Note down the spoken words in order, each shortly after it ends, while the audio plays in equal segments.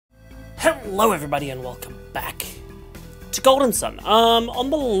Hello everybody and welcome back to Golden Sun. On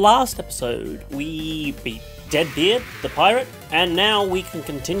the last episode we beat Deadbeard, the pirate, and now we can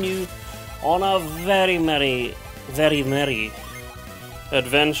continue on a very merry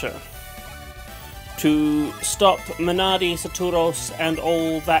adventure to stop Minardi, Saturos, and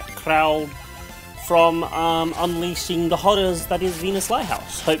all that crowd from unleashing the horrors that is Venus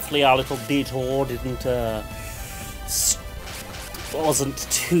Lighthouse. Hopefully our little detour wasn't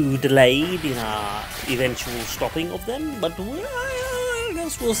too delayed in our eventual stopping of them, but I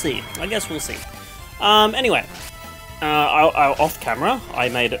guess we'll see. Anyway, off camera, I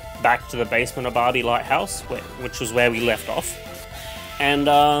made it back to the basement of Bardi Lighthouse, which was where we left off, and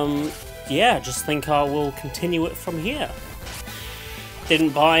yeah, just think I will continue it from here.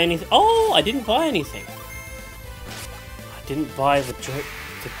 Didn't buy anything. Oh, I didn't buy anything. I didn't buy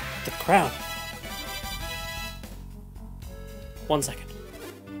the crown. 1 second.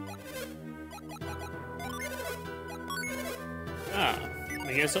 Ah,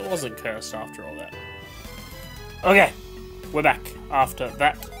 I guess it wasn't cursed after all that. Okay, we're back after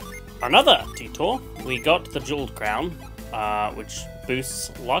that. Another detour. We got the jeweled crown, which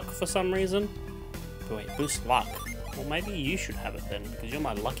boosts luck for some reason. Wait, boosts luck? Well, maybe you should have it then, because you're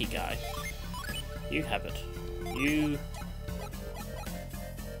my lucky guy. You have it. You...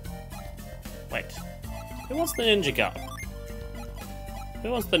 Wait. Who wants the ninja garb? Who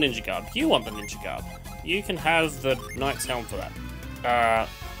wants the ninja garb? You want the ninja garb. You can have the knight's helm for that.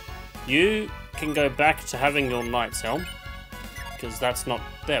 You can go back to having your knight's helm, because that's not...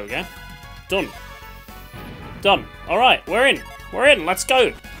 There we go. Done. Done. Alright, we're in. We're in. Let's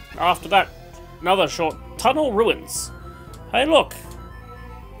go. After that, another short tunnel ruins. Hey, look.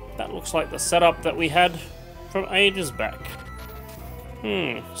 That looks like the setup that we had from ages back.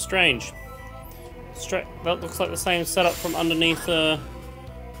 Strange. That looks like the same setup from underneath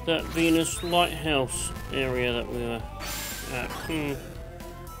that Venus Lighthouse area that we were at.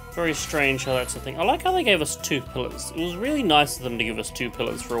 Very strange how that's a thing. I like how they gave us 2 pillars. It was really nice of them to give us 2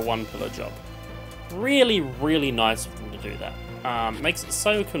 pillars for a 1-pillar job. Really, really nice of them to do that. Makes it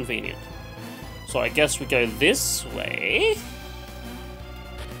so convenient. So I guess we go this way.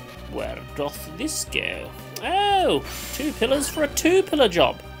 Where doth this go? Oh, 2 pillars for a 2-pillar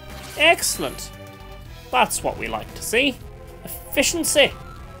job. Excellent. That's what we like to see. Efficiency.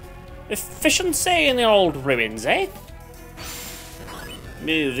 Efficiency in the old ruins, eh?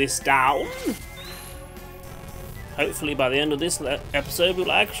 Move this down. Hopefully by the end of this episode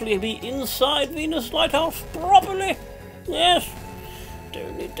we'll actually be inside Venus Lighthouse properly. Yes. It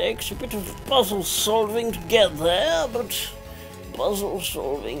only takes a bit of puzzle solving to get there, but puzzle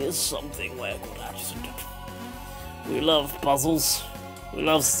solving is something we're good at, isn't it? We love puzzles. We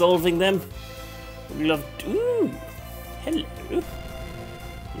love solving them. We love... Ooh! Hello.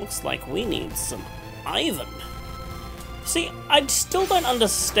 Looks like we need some Ivan. See, I still don't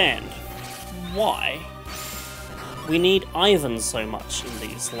understand why we need Ivan so much in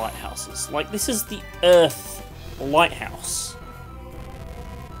these lighthouses. Like, this is the Earth lighthouse.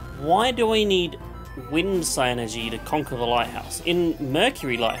 Why do we need wind synergy to conquer the lighthouse? In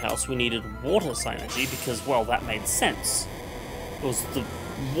Mercury Lighthouse, we needed water synergy because, well, that made sense. It was the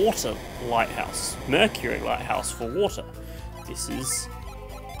water lighthouse. Mercury Lighthouse for water. This is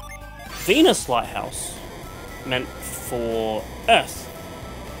Venus Lighthouse, meant for Earth.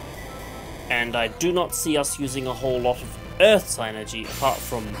 And I do not see us using a whole lot of Earth synergy apart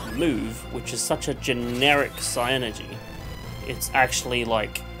from Move, which is such a generic synergy. It's actually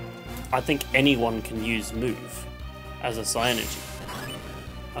like, I think anyone can use Move as a synergy.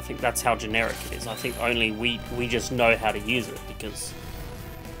 I think that's how generic it is. I think only we just know how to use it because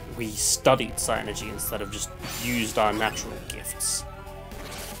we studied synergy instead of just used our natural gifts.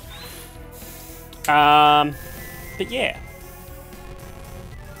 But yeah.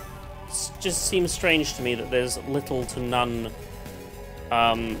 It just seems strange to me that there's little to none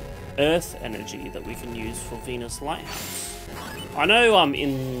Earth energy that we can use for Venus Lighthouse. I know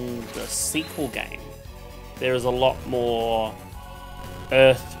in the sequel game there is a lot more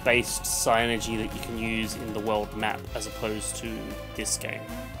Earth-based synergy that you can use in the world map as opposed to this game.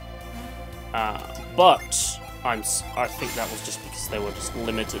 But I think that was just because they were just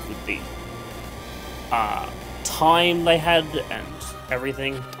limited with the time they had and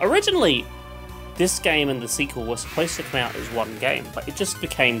everything. Originally, this game and the sequel were supposed to come out as one game, but it just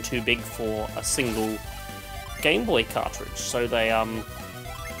became too big for a single Game Boy cartridge, so they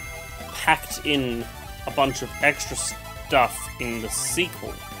packed in a bunch of extra stuff in the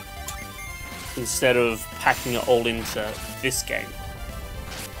sequel instead of packing it all into this game,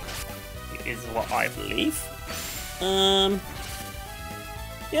 is what I believe.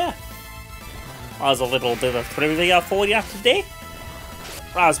 Yeah. As a little bit of trivia for you today,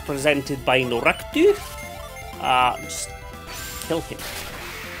 as presented by Noracto. Just kill him.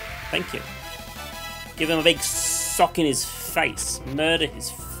 Thank you. Give him a big sock in his face. Murder his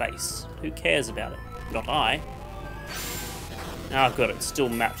face. Who cares about it? Not I. Ah, good, it's still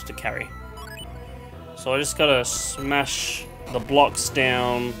mapped to carry. So I just gotta smash the blocks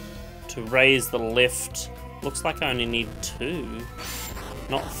down to raise the lift. Looks like I only need 2,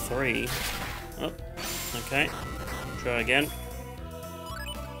 not 3. Oh, okay. Try again.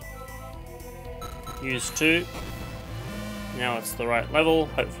 Use 2. Now it's the right level.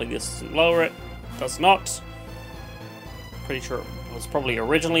 Hopefully this doesn't lower it. Does not. Pretty sure it was probably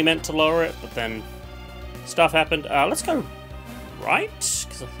originally meant to lower it, but then stuff happened. Let's go right,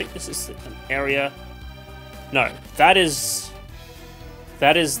 because I think this is an area. No, that is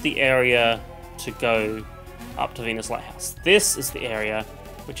the area to go up to Venus Lighthouse. This is the area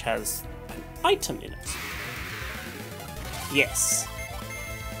which has an item in it. Yes.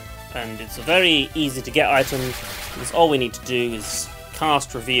 And it's a very easy to get item, because all we need to do is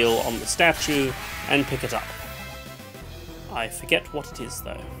cast reveal on the statue and pick it up. I forget what it is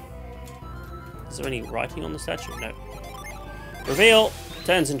though. Is there any writing on the statue? No. Reveal,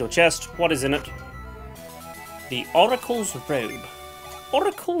 turns into a chest. What is in it? The Oracle's Robe.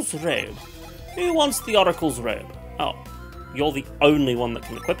 Oracle's Robe. Who wants the Oracle's Robe? Oh, you're the only one that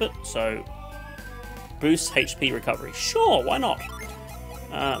can equip it, so boost HP recovery. Sure, why not?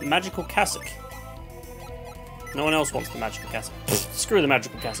 Magical Cassock. No one else wants the Magical Cassock. Screw the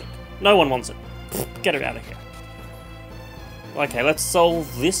Magical Cassock. No one wants it. Get it out of here. Okay, let's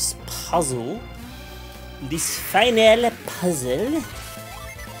solve this puzzle. This final puzzle.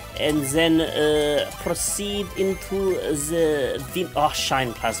 And then proceed into the... Oh,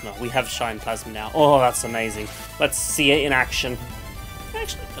 Shine Plasma. We have Shine Plasma now. Oh, that's amazing. Let's see it in action.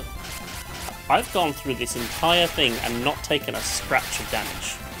 Actually, I've gone through this entire thing and not taken a scratch of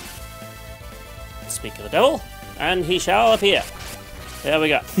damage. Speak of the devil, and he shall appear. There we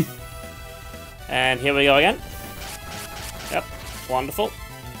go. And here we go again. Yep, wonderful.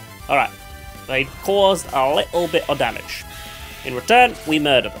 Alright, they caused a little bit of damage. In return, we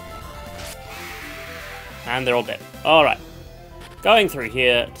murder them. And they're all dead. Alright, going through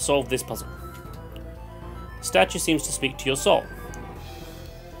here to solve this puzzle. The statue seems to speak to your soul.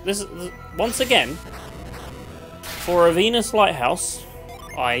 This is, once again, for a Venus Lighthouse,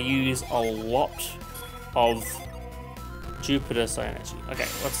 I use a lot of Jupiter Synergy. Okay,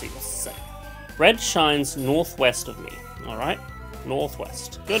 let's see what's it say. Red shines northwest of me. Alright,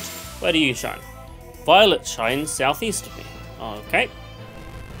 northwest. Good. Where do you shine? Violet shines southeast of me. Okay.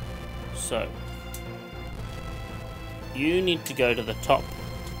 So, you need to go to the top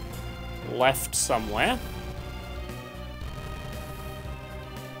left somewhere.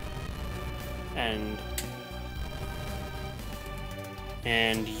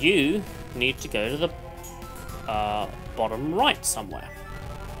 And you need to go to the bottom right somewhere.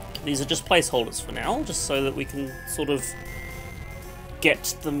 These are just placeholders for now, just so that we can sort of get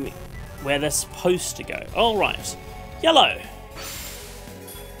them where they're supposed to go. All right, yellow.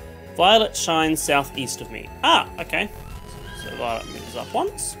 Violet shines southeast of me. Ah, okay. So Violet moves up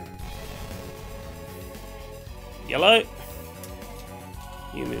once. Yellow.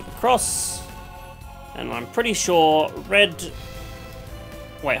 You move across. And I'm pretty sure red...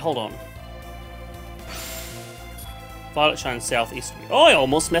 Wait, hold on. Violet shines southeast of me. Oh, I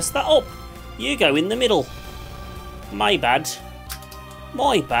almost messed that up. You go in the middle. My bad.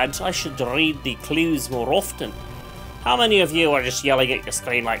 My bad. I should read the clues more often. How many of you are just yelling at your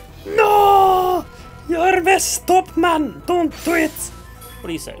screen like, no! You're messed up, man! Don't do it! What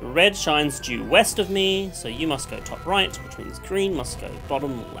do you say? Red shines due west of me, so you must go top right, which means green must go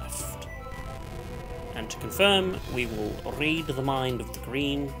bottom left. And to confirm, we will read the mind of the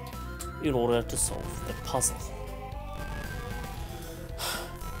green in order to solve the puzzle.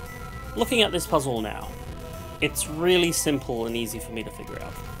 Looking at this puzzle now, it's really simple and easy for me to figure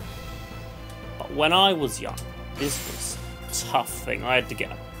out. But when I was young, this was a tough thing. I had to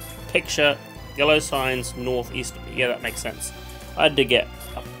get a picture, yellow signs northeast of me. Yeah, that makes sense. I had to get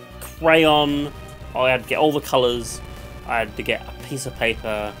a crayon, I had to get all the colours, I had to get a piece of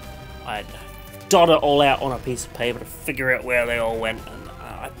paper, I had to dot it all out on a piece of paper to figure out where they all went, and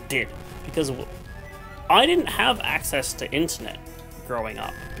I did. Because I didn't have access to internet growing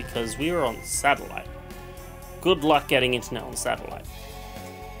up, because we were on satellite. Good luck getting internet on satellite.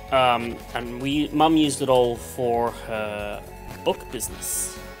 And Mum used it all for her book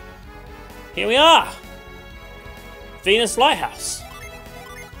business. Here we are! Venus Lighthouse.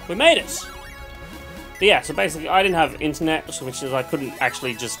 We made it! But yeah, so basically I didn't have internet, which is I couldn't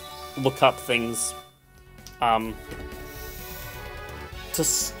actually just look up things to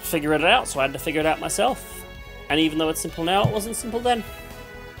figure it out, so I had to figure it out myself. And even though it's simple now, it wasn't simple then.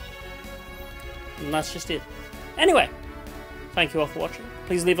 And that's just it. Anyway, thank you all for watching.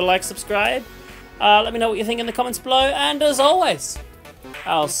 Please leave a like, subscribe. Let me know what you think in the comments below. And as always,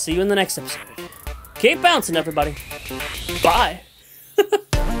 I'll see you in the next episode. Keep bouncing, everybody. Bye.